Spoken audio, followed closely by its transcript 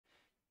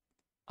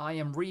I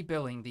am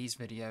rebilling these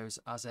videos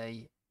as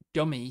a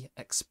dummy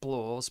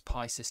explores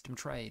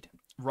PySystemTrade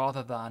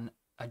rather than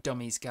a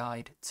dummy's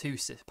guide to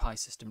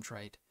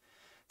PySystemTrade.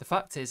 The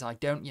fact is, I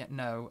don't yet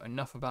know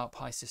enough about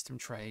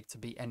PySystemTrade to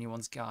be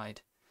anyone's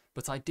guide,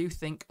 but I do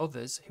think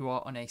others who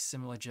are on a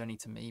similar journey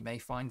to me may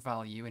find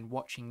value in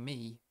watching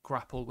me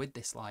grapple with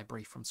this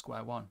library from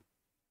square one.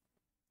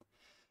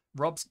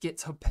 Rob's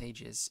GitHub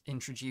pages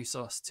introduce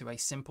us to a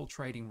simple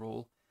trading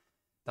rule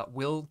that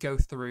we'll go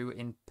through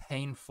in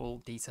painful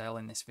detail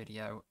in this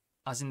video.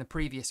 As in the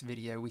previous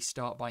video, we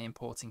start by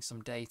importing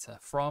some data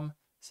from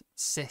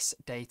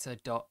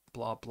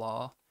sysdata.blah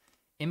blah,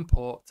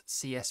 import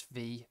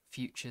CSV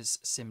futures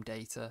sim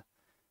data,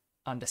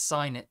 and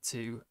assign it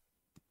to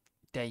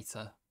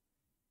data.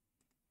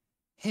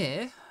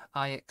 Here,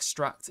 I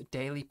extract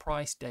daily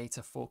price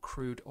data for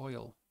crude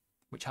oil,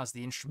 which has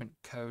the instrument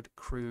code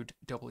crude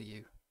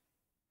W,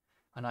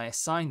 and I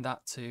assign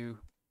that to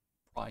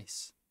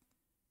price.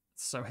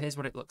 So here's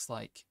what it looks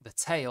like. The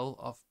tail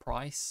of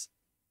price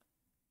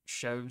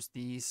shows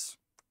these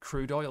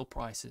crude oil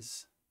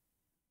prices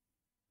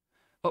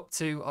up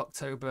to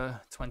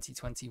October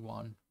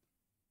 2021.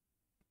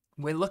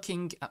 We're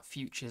looking at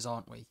futures,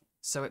 aren't we?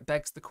 So it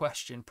begs the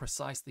question,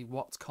 precisely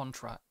what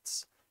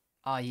contracts,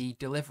 i.e.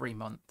 delivery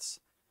months,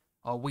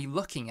 are we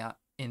looking at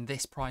in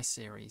this price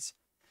series?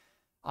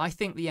 I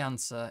think the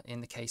answer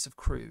in the case of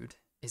crude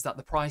is that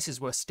the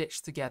prices were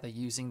stitched together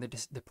using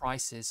the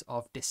prices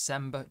of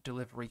December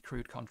delivery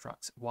crude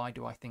contracts. Why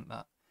do I think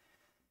that?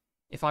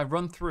 If I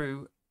run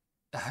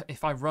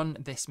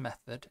this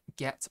method,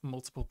 get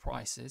multiple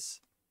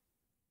prices,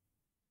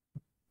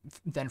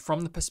 then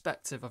from the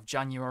perspective of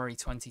January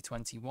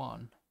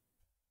 2021,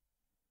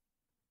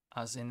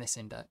 as in this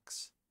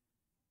index,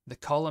 the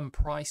column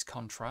price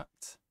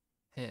contract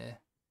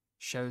here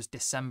shows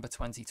December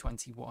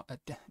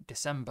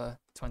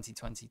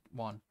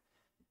 2021.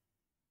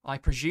 I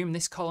presume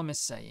this column is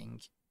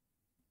saying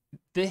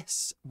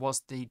this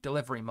was the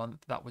delivery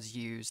month that was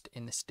used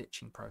in the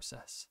stitching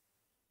process.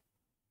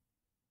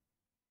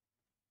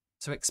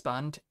 To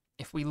expand,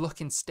 if we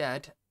look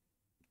instead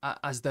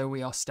as though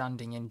we are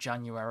standing in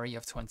January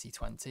of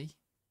 2020,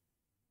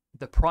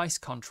 the price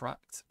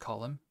contract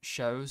column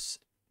shows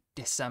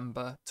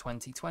December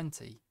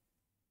 2020.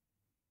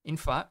 In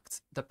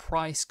fact, the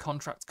price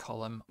contract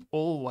column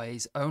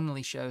always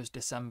only shows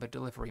December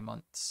delivery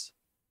months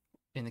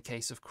in the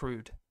case of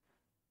crude.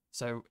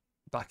 So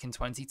back in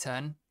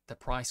 2010, the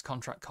price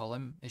contract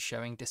column is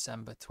showing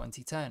December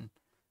 2010.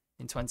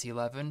 In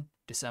 2011,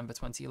 December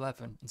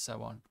 2011, and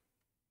so on.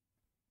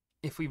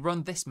 If we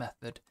run this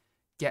method,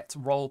 get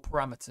roll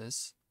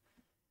parameters,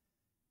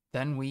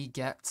 then we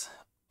get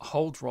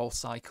hold roll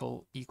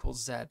cycle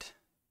equals Z,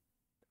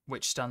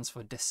 which stands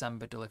for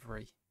December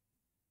delivery.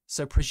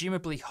 So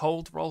presumably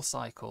hold roll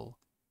cycle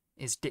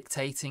is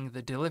dictating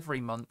the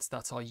delivery months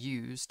that are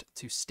used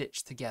to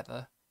stitch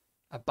together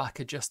a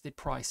back-adjusted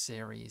price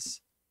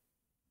series,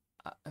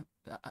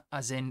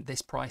 as in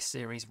this price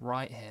series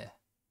right here.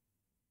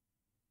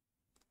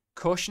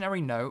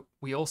 Cautionary note,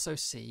 we also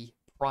see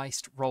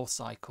priced roll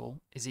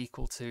cycle is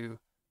equal to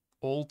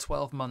all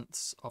 12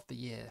 months of the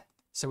year.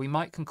 So we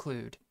might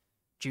conclude,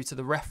 due to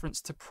the reference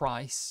to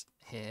price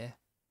here,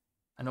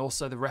 and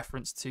also the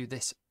reference to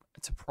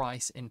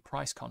price in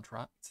price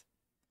contract,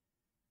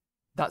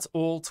 that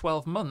all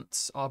 12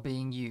 months are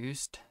being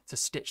used to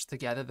stitch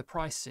together the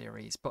price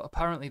series. But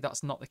apparently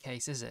that's not the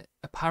case, is it?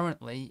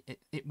 Apparently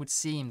it would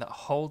seem that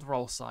hold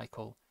roll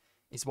cycle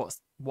is what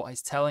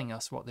is telling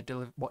us what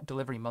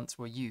delivery months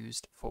were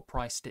used for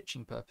price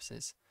stitching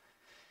purposes.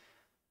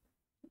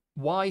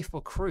 Why for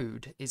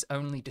crude is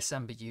only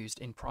December used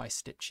in price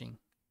stitching,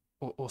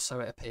 or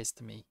so it appears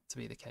to me to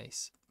be the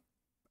case.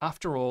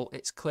 After all,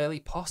 it's clearly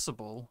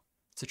possible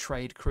to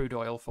trade crude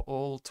oil for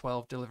all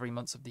 12 delivery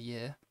months of the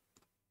year.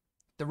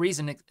 The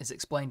reason is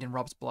explained in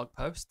Rob's blog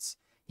posts.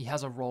 He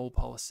has a roll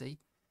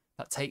policy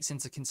that takes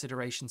into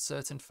consideration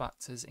certain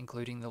factors,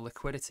 including the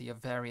liquidity of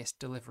various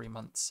delivery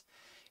months.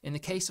 In the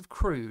case of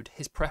crude,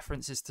 his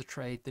preference is to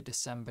trade the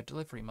December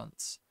delivery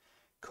months.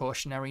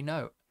 Cautionary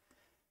note,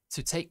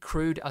 to take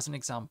crude as an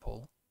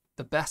example,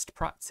 the best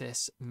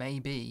practice may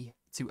be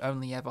to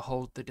only ever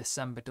hold the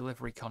December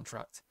delivery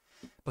contract.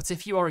 But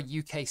if you are a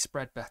UK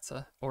spread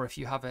better, or if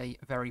you have a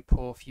very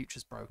poor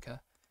futures broker,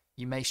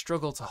 you may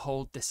struggle to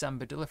hold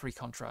December delivery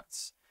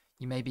contracts.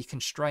 You may be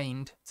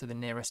constrained to the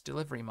nearest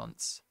delivery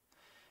months.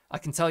 I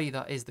can tell you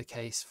that is the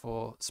case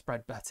for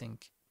spread betting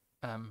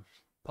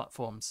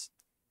platforms.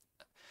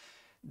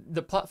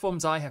 The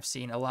platforms I have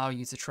seen allow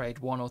you to trade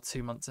 1 or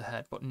 2 months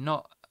ahead, but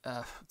not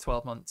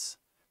 12 months.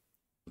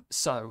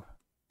 So,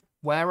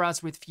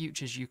 whereas with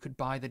futures you could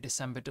buy the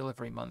December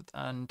delivery month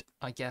and,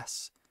 I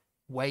guess,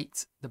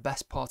 wait the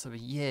best part of a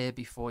year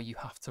before you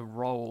have to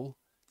roll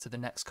to the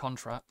next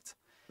contract,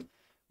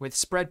 with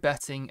spread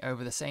betting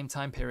over the same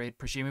time period,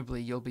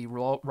 presumably you'll be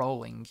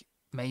rolling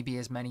maybe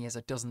as many as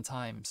a dozen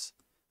times.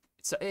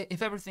 So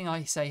if everything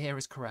I say here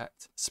is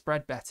correct,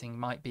 spread betting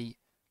might be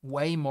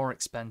way more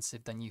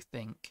expensive than you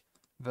think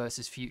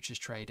versus futures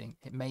trading.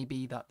 It may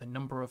be that the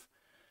number of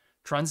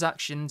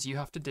transactions you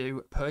have to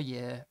do per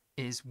year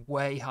is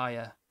way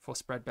higher for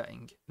spread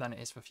betting than it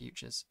is for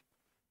futures.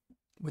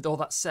 With all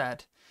that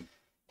said,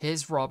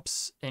 here's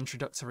Rob's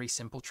introductory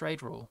simple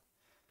trade rule.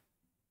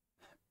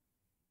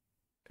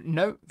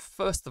 Note,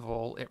 first of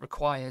all, it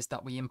requires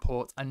that we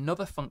import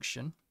another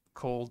function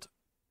called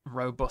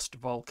robust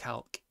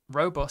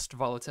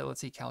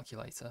volatility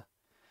calculator.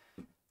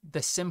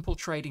 The simple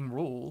trading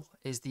rule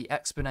is the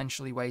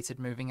exponentially weighted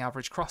moving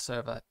average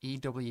crossover,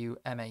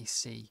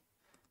 ewmac.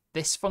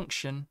 This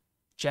function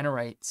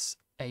generates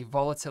a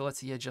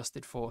volatility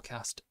adjusted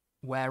forecast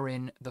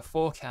wherein the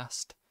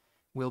forecast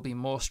will be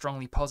more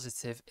strongly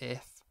positive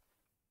if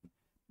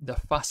the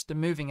faster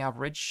moving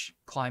average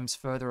climbs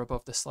further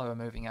above the slower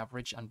moving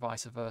average and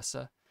vice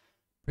versa.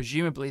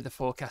 Presumably the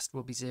forecast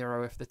will be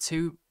zero if the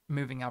two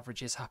moving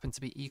averages happen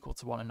to be equal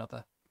to one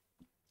another.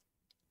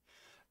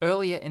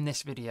 Earlier in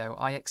this video,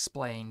 I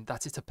explained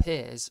that it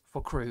appears,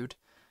 for crude,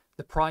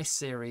 the price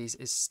series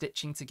is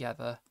stitching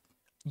together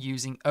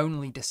using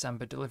only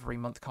December delivery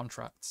month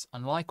contracts,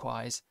 and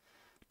likewise,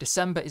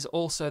 December is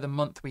also the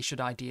month we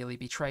should ideally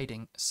be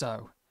trading,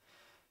 so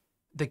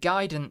the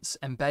guidance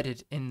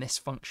embedded in this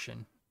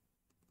function,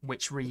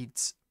 which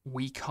reads,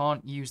 "We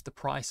can't use the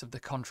price of the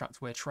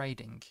contract we're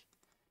trading,"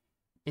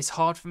 is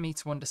hard for me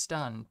to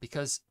understand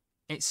because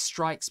it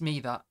strikes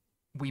me that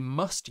we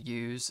must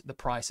use the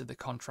price of the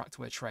contract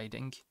we're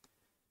trading,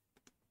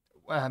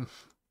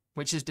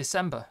 which is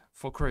December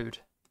for crude.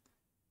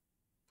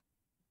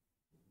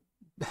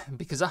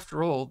 Because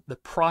after all, the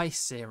price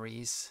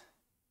series,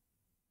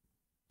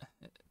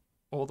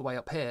 all the way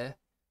up here,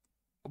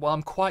 well,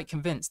 I'm quite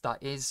convinced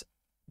that is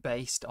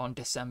based on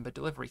December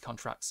delivery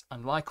contracts,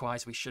 and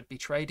likewise we should be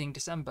trading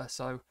December,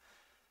 so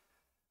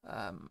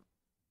I'm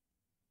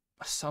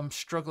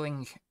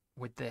struggling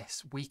with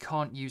this. We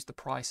can't use the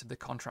price of the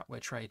contract we're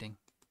trading.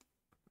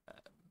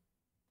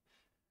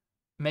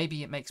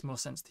 Maybe it makes more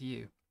sense to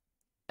you.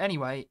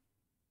 Anyway,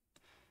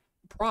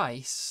 the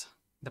price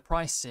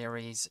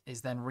series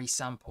is then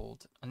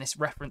resampled, and this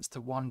reference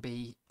to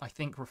 1B I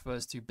think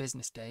refers to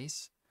business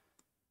days.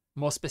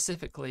 More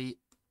specifically,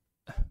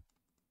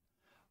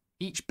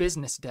 each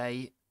business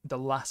day the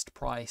last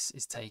price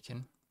is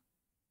taken.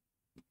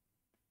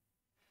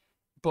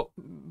 But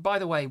by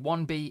the way,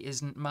 1B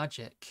isn't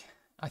magic.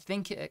 I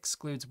think it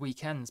excludes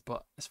weekends,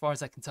 but as far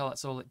as I can tell,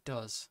 that's all it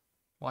does.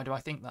 Why do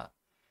I think that?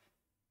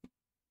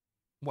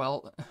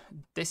 Well,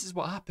 this is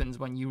what happens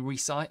when you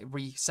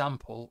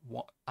resample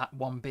at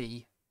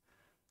 1B,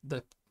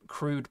 the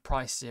crude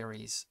price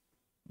series.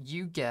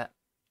 You get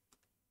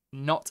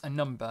not a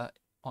number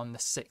on the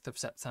 6th of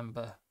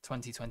September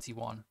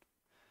 2021.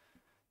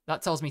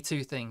 That tells me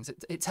two things.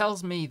 It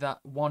tells me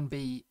that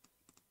 1B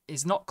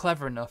is not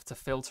clever enough to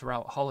filter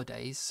out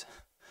holidays,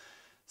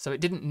 so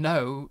it didn't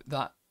know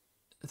that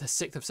the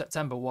 6th of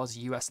September was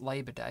US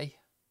Labor Day.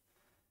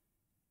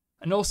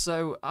 And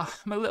also,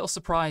 I'm a little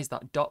surprised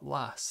that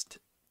 .last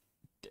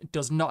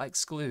does not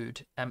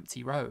exclude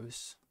empty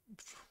rows.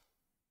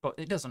 But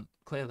it doesn't,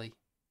 clearly.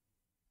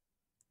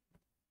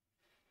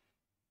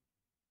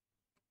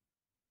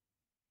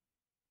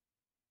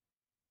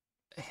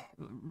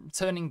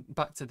 Turning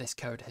back to this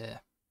code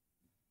here.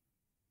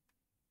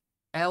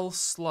 L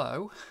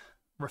slow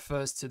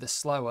refers to the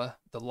slower,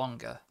 the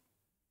longer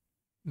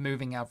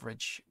moving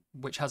average,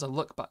 which has a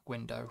look back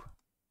window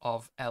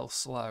of L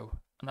slow.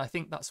 And I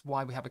think that's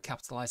why we have a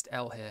capitalized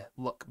L here,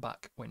 look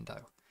back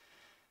window.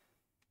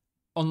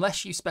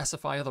 Unless you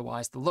specify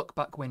otherwise, the look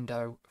back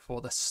window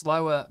for the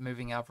slower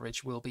moving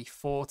average will be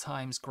 4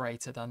 times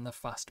greater than the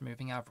fast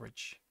moving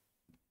average.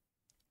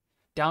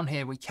 Down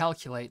here, we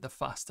calculate the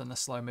fast and the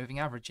slow moving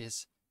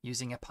averages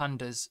using a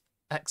pandas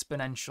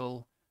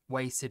exponential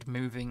weighted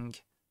moving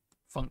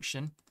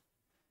function.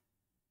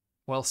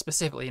 Well,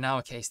 specifically in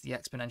our case, the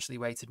exponentially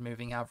weighted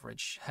moving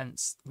average.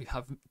 Hence, we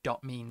have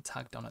 .mean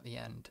tagged on at the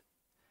end.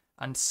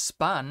 And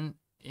span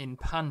in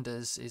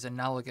pandas is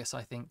analogous,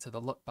 I think, to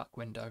the look back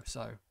window.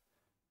 So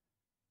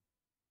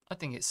I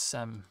think it's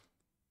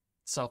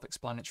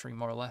self-explanatory,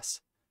 more or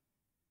less.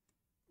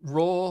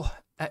 Raw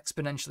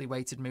exponentially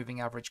weighted moving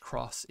average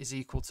cross is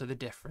equal to the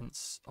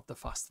difference of the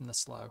fast and the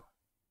slow.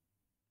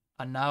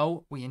 And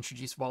now we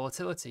introduce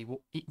volatility.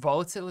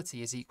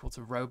 Volatility is equal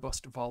to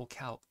robust vol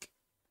calc,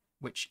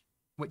 which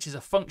is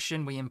a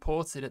function we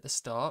imported at the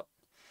start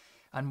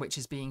and which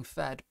is being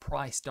fed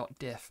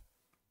price.diff.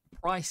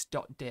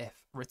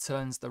 Price.diff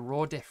returns the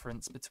raw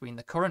difference between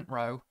the current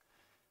row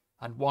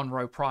and one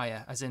row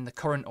prior, as in the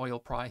current oil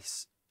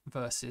price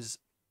versus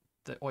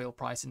the oil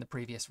price in the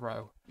previous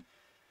row.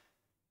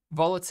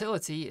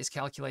 Volatility is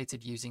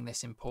calculated using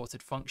this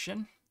imported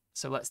function.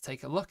 So let's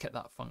take a look at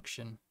that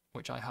function,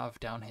 which I have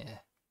down here.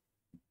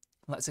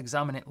 Let's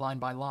examine it line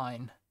by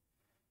line.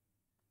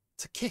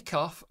 To kick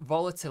off,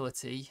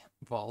 volatility,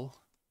 vol,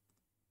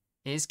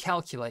 is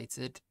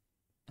calculated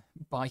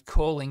by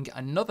calling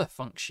another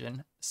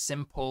function,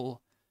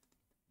 simple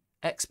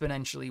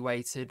exponentially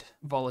weighted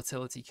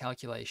volatility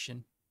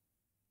calculation,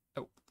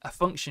 a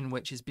function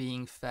which is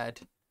being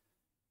fed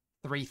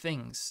 3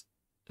 things: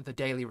 the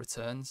daily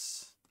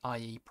returns,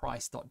 i.e.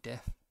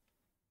 price.diff,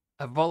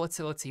 a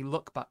volatility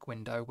look-back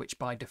window, which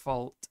by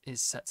default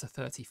is set to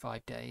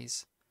 35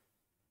 days,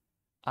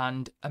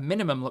 and a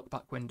minimum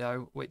look-back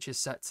window, which is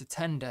set to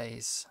 10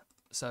 days.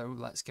 So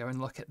let's go and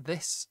look at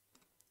this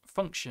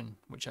function,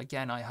 which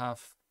again I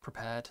have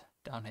prepared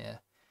down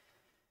here.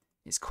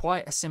 It's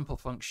quite a simple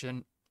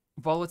function.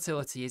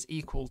 Volatility is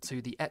equal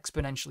to the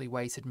exponentially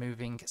weighted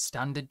moving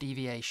standard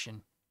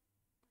deviation.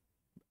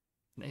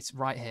 It's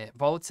right here.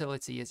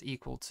 Volatility is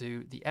equal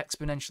to the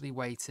exponentially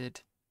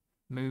weighted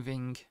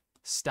moving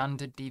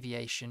standard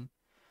deviation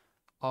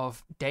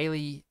of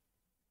daily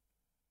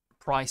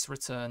price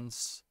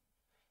returns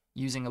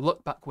using a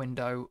look-back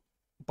window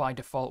by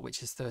default,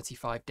 which is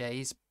 35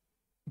 days,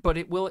 but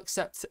it will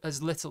accept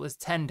as little as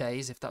 10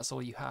 days if that's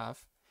all you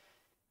have.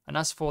 And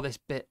as for this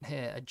bit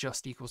here,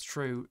 adjust equals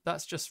true,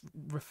 that's just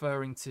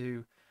referring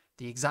to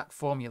the exact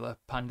formula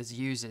Pandas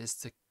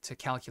uses to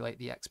calculate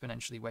the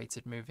exponentially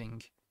weighted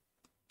moving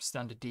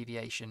standard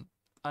deviation.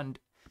 And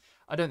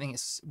I don't think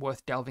it's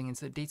worth delving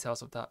into the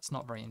details of that. It's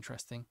not very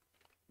interesting.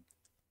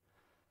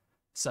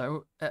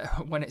 So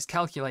when it's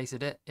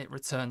calculated it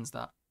returns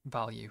that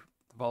value,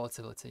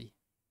 volatility.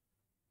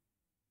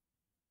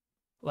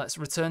 Let's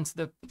return to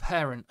the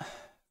parent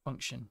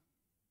function.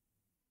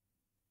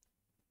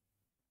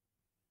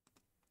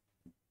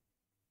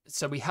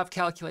 So we have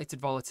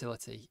calculated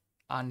volatility,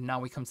 and now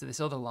we come to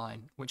this other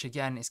line, which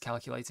again is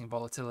calculating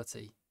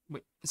volatility.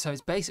 So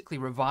it's basically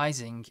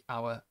revising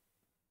our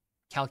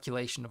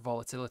calculation of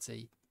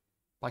volatility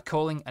by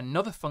calling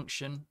another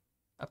function,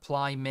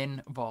 apply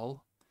min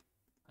vol,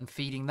 and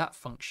feeding that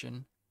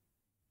function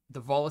the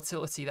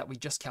volatility that we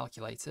just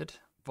calculated,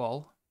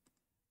 vol,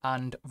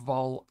 and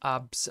vol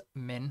abs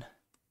min.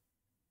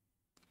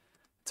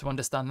 To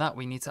understand that,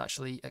 we need to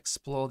actually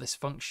explore this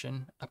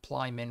function,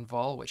 apply min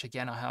vol, which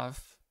again I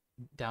have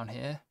down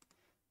here.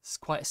 It's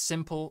quite a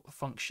simple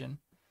function.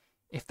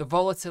 If the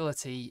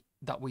volatility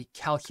that we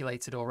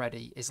calculated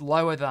already is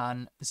lower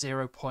than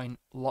 0.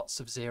 Lots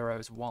of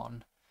zeros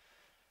 1,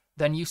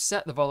 then you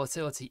set the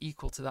volatility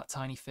equal to that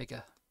tiny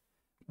figure.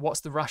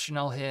 What's the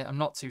rationale here? I'm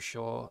not too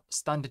sure.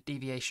 Standard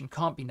deviation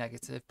can't be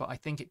negative, but I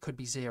think it could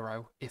be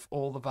 0 if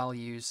all the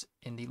values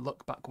in the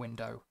look-back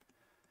window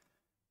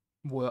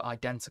were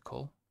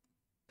identical.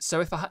 So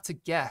if I had to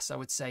guess, I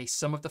would say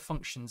some of the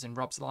functions in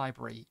Rob's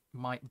library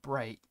might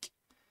break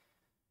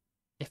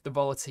if the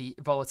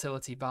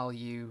volatility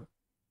value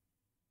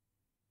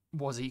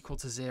was equal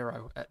to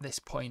 0 at this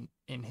point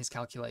in his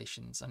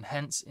calculations, and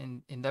hence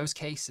in those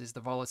cases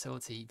the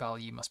volatility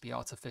value must be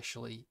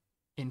artificially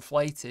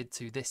inflated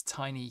to this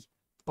tiny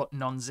but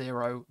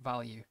non-zero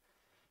value.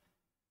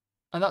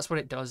 And that's what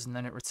it does, and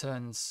then it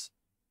returns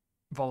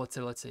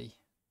volatility.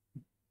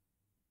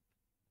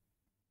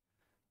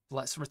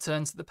 Let's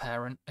return to the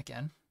parent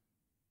again.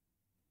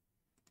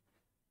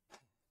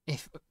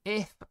 If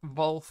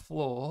vol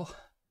floor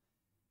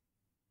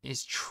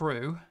is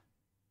true,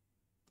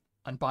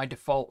 and by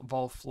default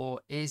vol floor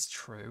is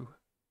true,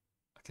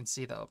 I can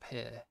see that up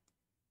here,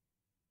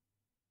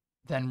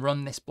 then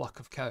run this block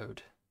of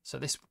code. So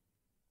this,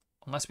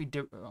 unless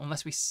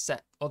we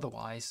set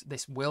otherwise,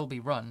 this will be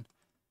run.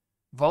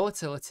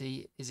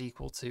 Volatility is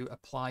equal to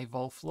apply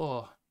vol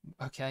floor.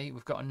 Okay,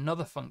 we've got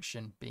another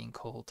function being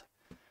called,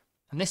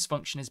 and this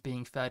function is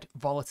being fed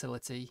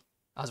volatility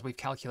as we've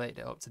calculated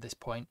it up to this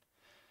point.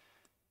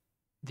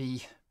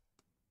 The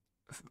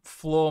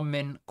floor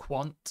min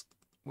quant,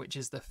 which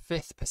is the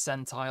 5th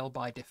percentile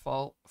by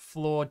default,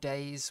 floor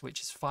days,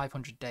 which is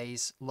 500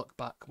 days look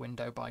back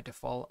window by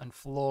default, and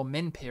floor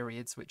min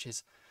periods, which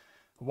is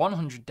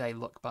 100-day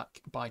look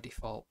back by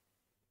default.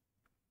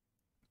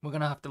 We're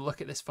going to have to look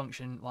at this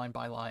function line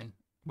by line,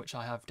 which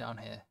I have down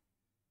here.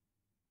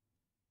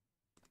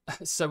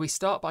 So we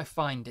start by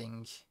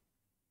finding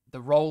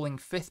the rolling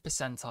 5th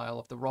percentile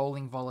of the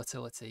rolling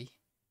volatility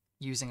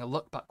using a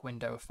look back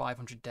window of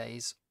 500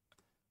 days,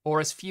 or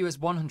as few as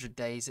 100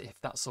 days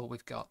if that's all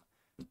we've got.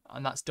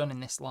 And that's done in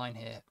this line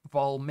here.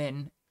 Vol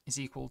min is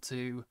equal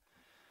to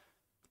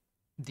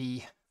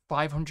the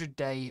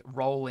 500-day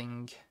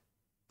rolling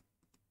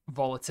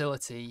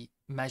volatility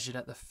measured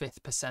at the 5th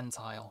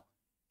percentile.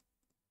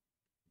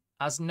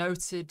 As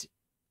noted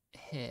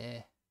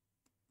here,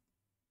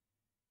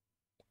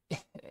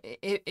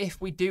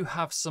 if we do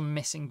have some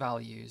missing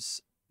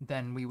values,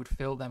 then we would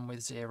fill them with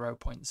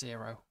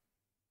 0.0.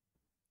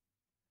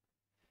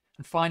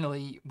 And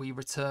finally, we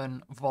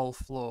return vol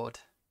floored,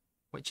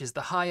 which is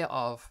the higher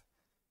of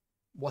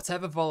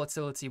whatever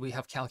volatility we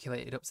have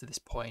calculated up to this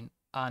point,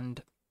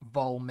 and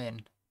vol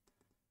min.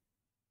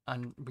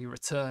 And we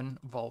return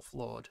vol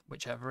floored,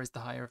 whichever is the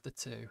higher of the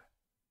two.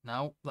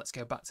 Now, let's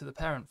go back to the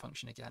parent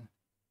function again.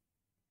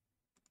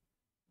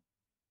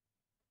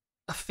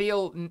 I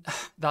feel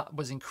that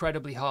was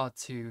incredibly hard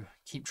to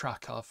keep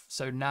track of.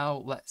 So now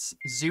let's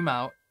zoom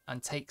out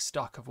and take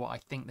stock of what I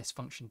think this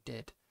function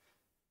did.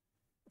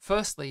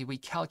 Firstly, we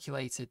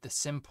calculated the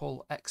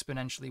simple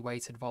exponentially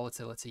weighted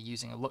volatility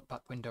using a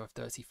look-back window of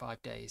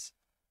 35 days.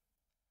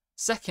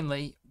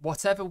 Secondly,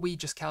 whatever we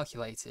just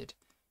calculated,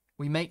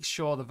 we make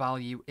sure the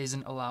value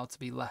isn't allowed to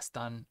be less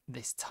than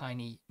this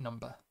tiny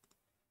number.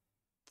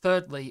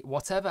 Thirdly,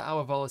 whatever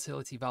our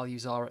volatility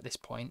values are at this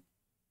point,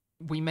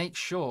 we make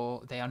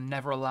sure they are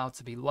never allowed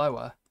to be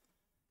lower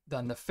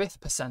than the 5th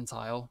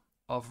percentile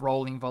of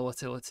rolling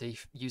volatility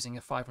using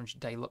a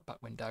 500-day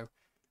look-back window,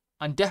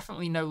 and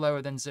definitely no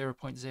lower than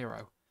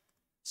 0.0.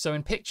 So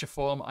in picture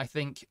form, I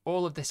think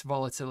all of this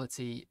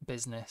volatility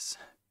business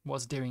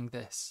was doing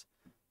this.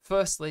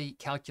 Firstly,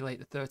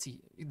 calculate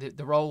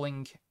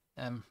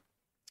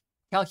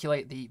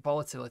calculate the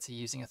volatility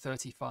using a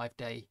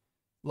 35-day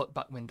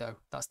look-back window.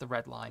 That's the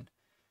red line.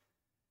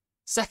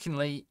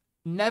 Secondly,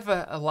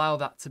 never allow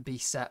that to be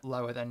set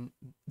lower than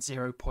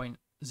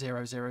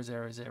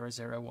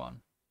 0.000001.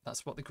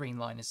 That's what the green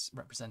line is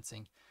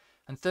representing.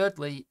 And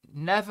thirdly,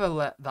 never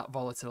let that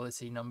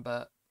volatility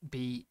number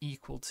be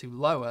equal to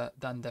lower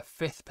than the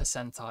 5th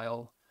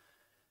percentile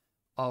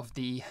of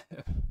the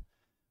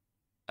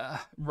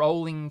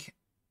rolling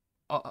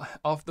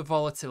of the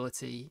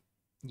volatility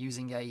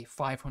using a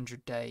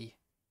 500-day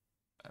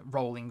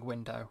rolling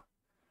window.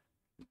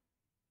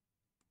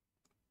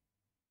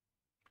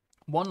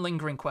 One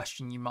lingering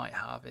question you might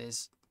have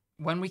is,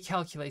 when we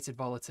calculated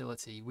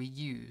volatility, we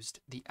used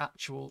the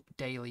actual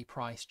daily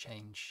price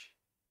change.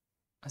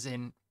 As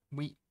in,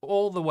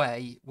 all the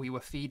way we were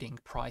feeding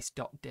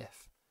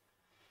price.diff.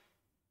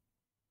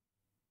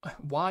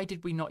 Why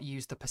did we not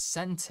use the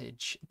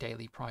percentage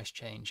daily price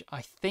change?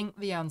 I think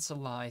the answer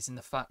lies in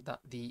the fact that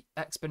the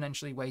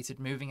exponentially weighted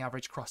moving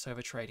average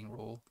crossover trading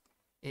rule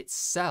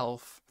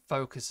itself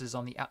focuses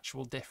on the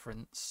actual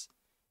difference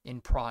in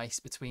price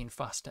between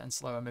faster and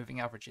slower moving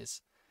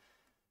averages.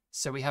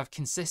 So we have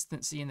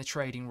consistency in the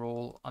trading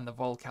rule and the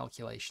vol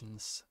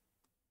calculations.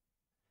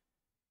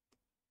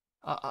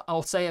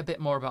 I'll say a bit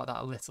more about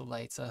that a little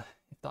later,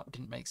 if that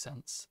didn't make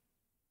sense.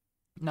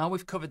 Now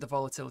we've covered the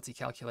volatility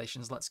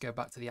calculations, let's go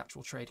back to the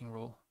actual trading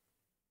rule.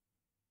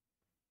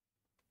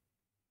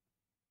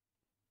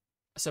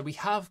 So we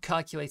have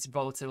calculated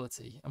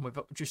volatility, and we've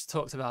just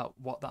talked about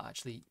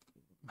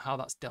how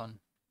that's done.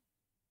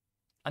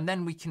 And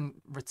then we can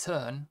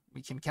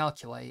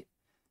calculate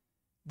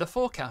the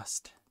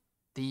forecast,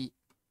 the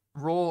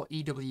raw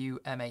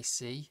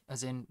ewmac,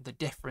 as in the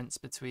difference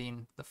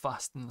between the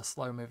fast and the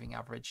slow moving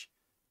average,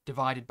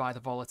 divided by the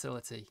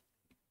volatility.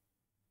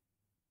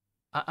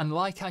 And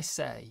like I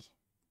say,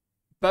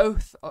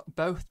 both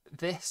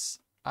this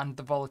and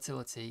the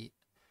volatility,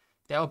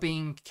 they are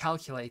being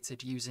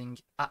calculated using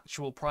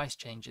actual price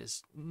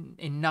changes.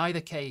 In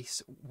neither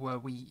case were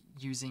we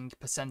using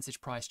percentage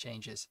price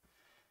changes.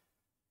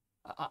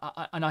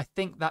 And I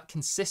think that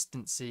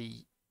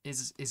consistency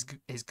is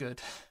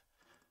good.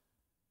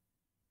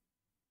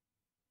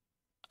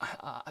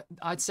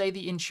 I'd say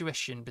the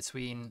intuition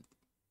between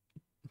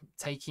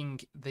taking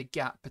the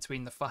gap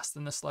between the fast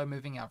and the slow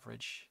moving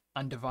average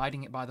and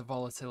dividing it by the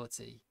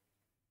volatility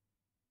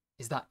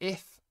is that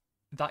if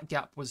that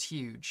gap was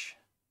huge,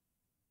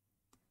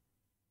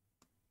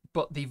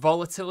 but the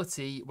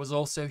volatility was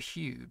also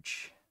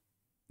huge,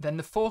 then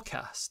the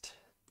forecast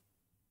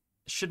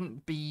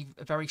shouldn't be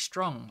very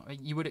strong.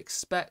 You would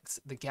expect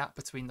the gap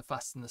between the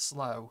fast and the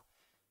slow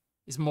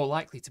is more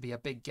likely to be a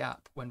big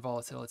gap when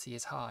volatility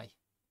is high.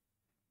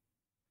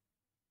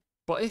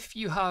 But if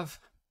you have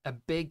a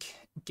big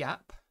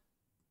gap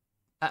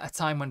at a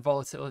time when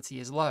volatility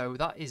is low,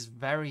 that is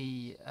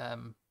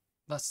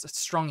that's a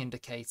strong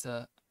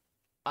indicator,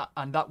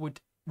 and that would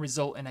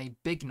result in a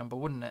big number,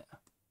 wouldn't it?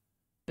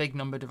 Big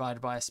number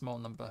divided by a small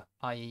number,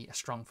 i.e. a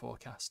strong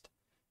forecast.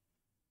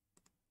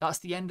 That's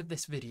the end of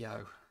this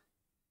video.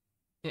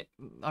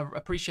 I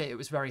appreciate it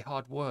was very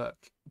hard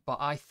work, but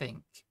I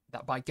think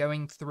that by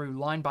going through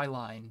line by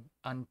line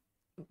and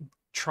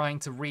trying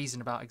to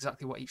reason about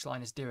exactly what each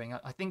line is doing,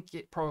 I think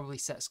it probably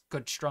sets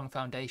good, strong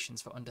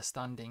foundations for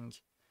understanding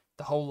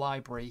the whole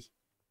library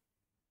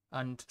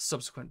and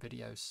subsequent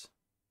videos.